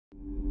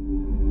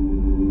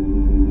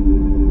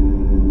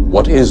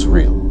What is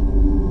real?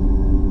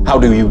 How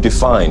do you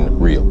define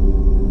real?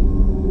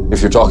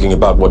 If you're talking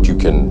about what you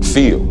can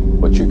feel,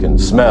 what you can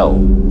smell,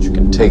 what you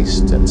can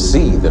taste and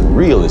see, then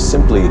real is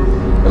simply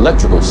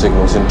electrical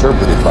signals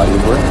interpreted by your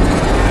brain.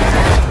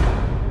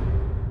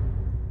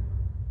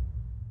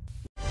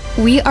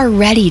 We are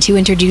ready to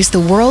introduce the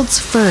world's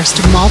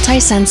first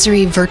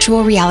multi-sensory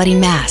virtual reality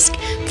mask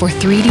for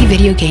 3D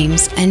video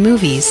games and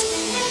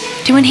movies.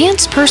 To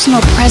enhance personal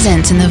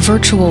presence in the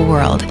virtual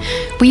world,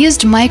 we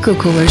used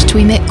microcoolers to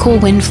emit cool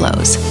wind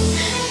flows,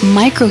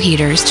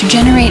 microheaters to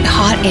generate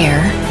hot air,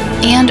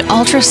 and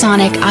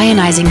ultrasonic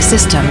ionizing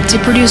system to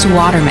produce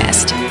water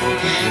mist.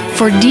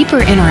 For deeper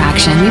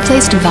interaction, we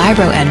placed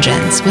vibro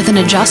engines with an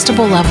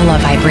adjustable level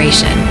of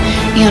vibration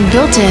and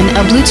built in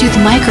a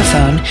Bluetooth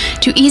microphone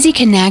to easy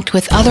connect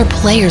with other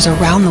players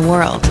around the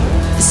world.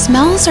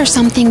 Smells are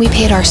something we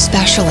paid our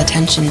special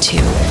attention to.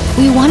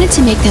 We wanted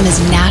to make them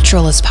as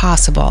natural as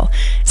possible,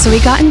 so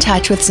we got in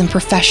touch with some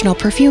professional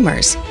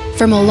perfumers.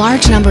 From a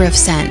large number of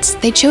scents,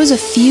 they chose a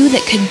few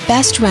that could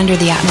best render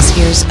the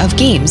atmospheres of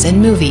games and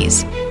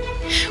movies.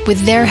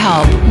 With their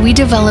help, we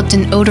developed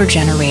an odor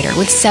generator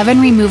with 7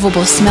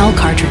 removable smell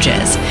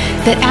cartridges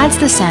that adds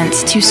the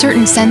scents to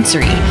certain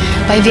sensory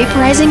by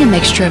vaporizing a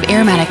mixture of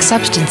aromatic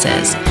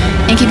substances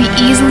and can be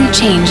easily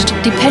changed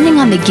depending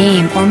on the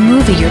game or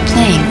movie you're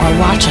playing or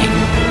watching.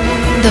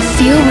 The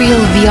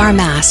Feelreal VR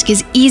mask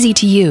is easy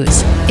to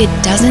use. It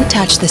doesn't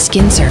touch the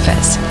skin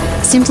surface.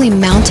 Simply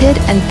mounted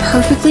and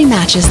perfectly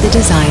matches the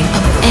design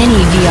of any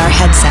VR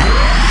headset.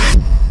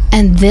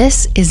 And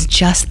this is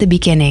just the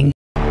beginning.